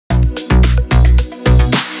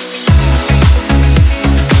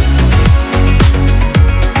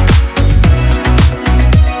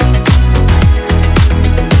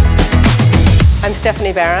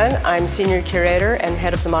Stephanie Barron. I'm Senior Curator and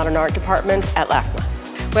Head of the Modern Art Department at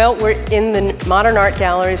LACMA. Well, we're in the Modern Art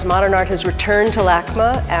Galleries. Modern Art has returned to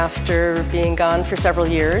LACMA after being gone for several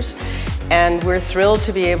years, and we're thrilled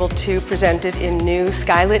to be able to present it in new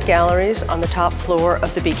skylit galleries on the top floor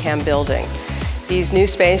of the BCAM building. These new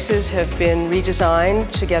spaces have been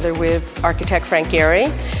redesigned together with architect Frank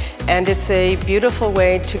Gehry, and it's a beautiful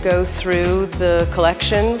way to go through the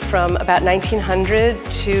collection from about 1900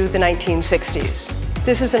 to the 1960s.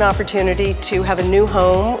 This is an opportunity to have a new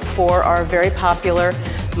home for our very popular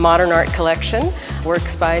modern art collection.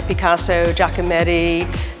 Works by Picasso, Giacometti,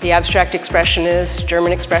 the abstract expressionists,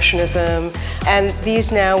 German expressionism, and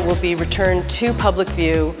these now will be returned to public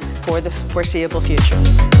view for the foreseeable future.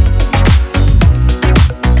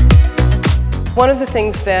 One of the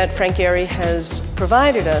things that Frank Gehry has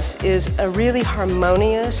provided us is a really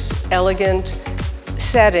harmonious, elegant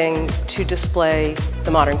setting to display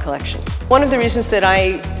the modern collection. One of the reasons that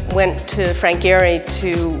I went to Frank Gehry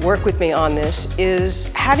to work with me on this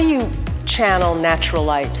is, how do you channel natural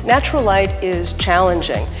light? Natural light is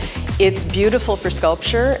challenging. It's beautiful for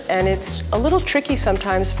sculpture, and it's a little tricky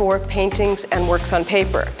sometimes for paintings and works on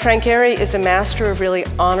paper. Frank Gehry is a master of really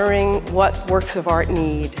honoring what works of art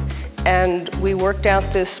need. And we worked out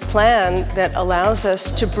this plan that allows us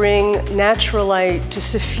to bring natural light to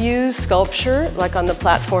suffuse sculpture, like on the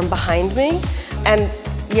platform behind me, and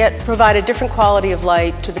yet provide a different quality of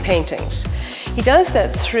light to the paintings. He does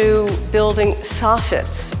that through building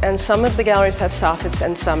soffits, and some of the galleries have soffits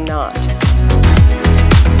and some not.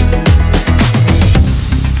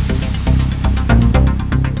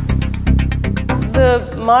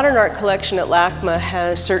 The modern art collection at LACMA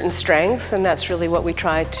has certain strengths, and that's really what we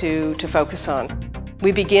try to focus on.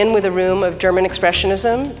 We begin with a room of German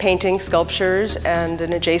expressionism, paintings, sculptures, and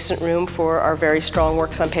an adjacent room for our very strong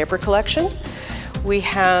works on paper collection. We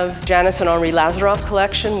have Janice and Henri Lazarov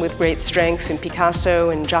collection with great strengths in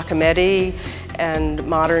Picasso and Giacometti and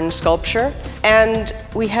modern sculpture. And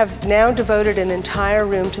we have now devoted an entire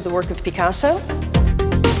room to the work of Picasso.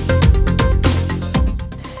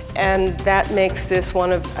 And that makes this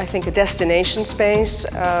one of, I think, a destination space,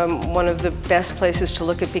 one of the best places to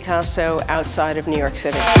look at Picasso outside of New York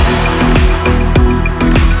City.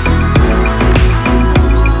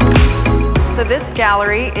 So this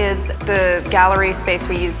gallery is the gallery space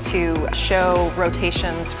we use to show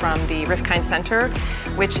rotations from the Rifkind Center,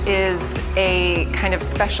 which is a kind of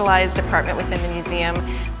specialized department within the museum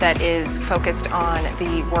that is focused on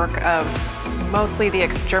the work of mostly the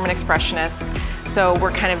German expressionists. So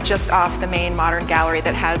we're kind of just off the main modern gallery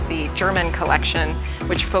that has the German collection,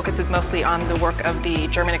 which focuses mostly on the work of the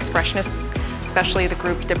German expressionists, especially the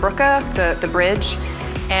group Die Brücke, the bridge.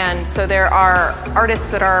 And so there are artists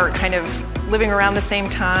that are kind of living around the same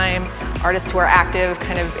time, artists who are active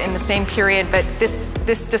kind of in the same period, but this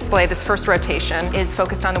display, this first rotation, is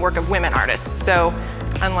focused on the work of women artists. So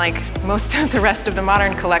unlike most of the rest of the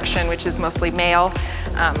modern collection, which is mostly male,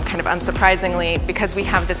 kind of unsurprisingly, because we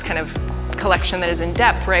have this kind of collection that is in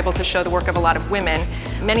depth, we're able to show the work of a lot of women,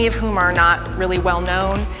 many of whom are not really well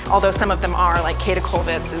known, although some of them are, like Käthe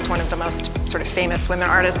Kollwitz is one of the most sort of famous women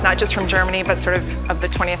artists, not just from Germany, but sort of the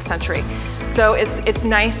 20th century. So it's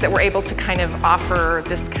nice that we're able to kind of offer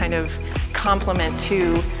this kind of complement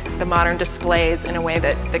to the modern displays in a way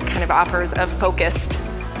that kind of offers a focused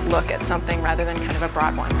look at something rather than kind of a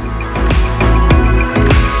broad one.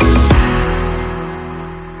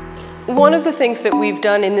 One of the things that we've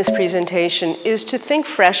done in this presentation is to think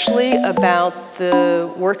freshly about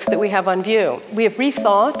the works that we have on view. We have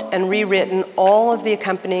rethought and rewritten all of the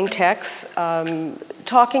accompanying texts,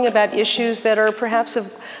 talking about issues that are perhaps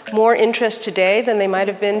of more interest today than they might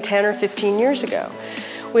have been 10 or 15 years ago.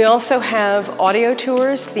 We also have audio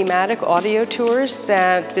tours, thematic audio tours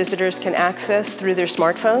that visitors can access through their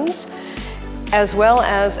smartphones, as well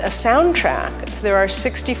as a soundtrack. So there are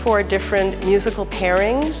 64 different musical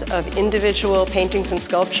pairings of individual paintings and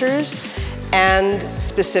sculptures and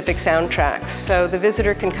specific soundtracks. So the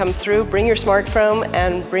visitor can come through, bring your smartphone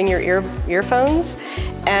and bring your earphones,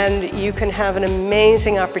 and you can have an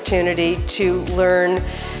amazing opportunity to learn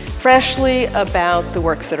freshly about the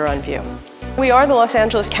works that are on view. We are the Los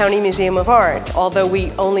Angeles County Museum of Art. Although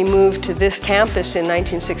we only moved to this campus in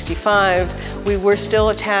 1965, we were still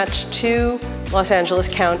attached to Los Angeles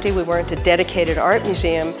County. We weren't a dedicated art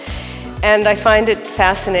museum. And I find it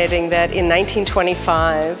fascinating that in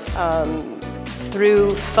 1925,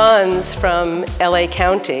 through funds from LA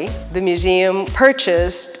County, the museum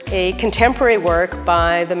purchased a contemporary work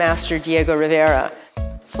by the master Diego Rivera.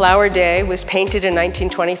 Flower Day was painted in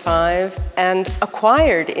 1925 and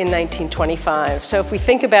acquired in 1925. So if we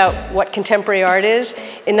think about what contemporary art is,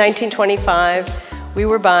 in 1925, we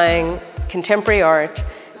were buying contemporary art,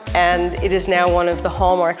 and it is now one of the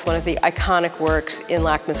hallmarks, one of the iconic works in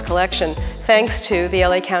LACMA's collection, thanks to the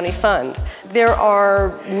LA County Fund. There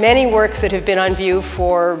are many works that have been on view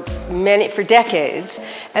for decades,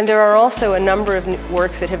 and there are also a number of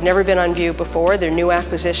works that have never been on view before. They're new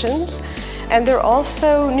acquisitions, and there are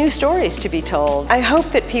also new stories to be told. I hope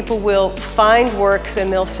that people will find works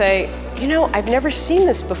and they'll say, you know, I've never seen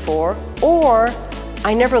this before, or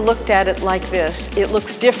I never looked at it like this. It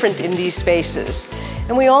looks different in these spaces.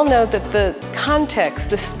 And we all know that the context,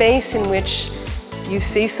 the space in which you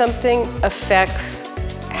see something affects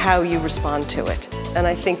how you respond to it. And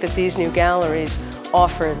I think that these new galleries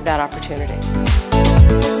offer that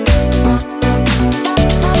opportunity.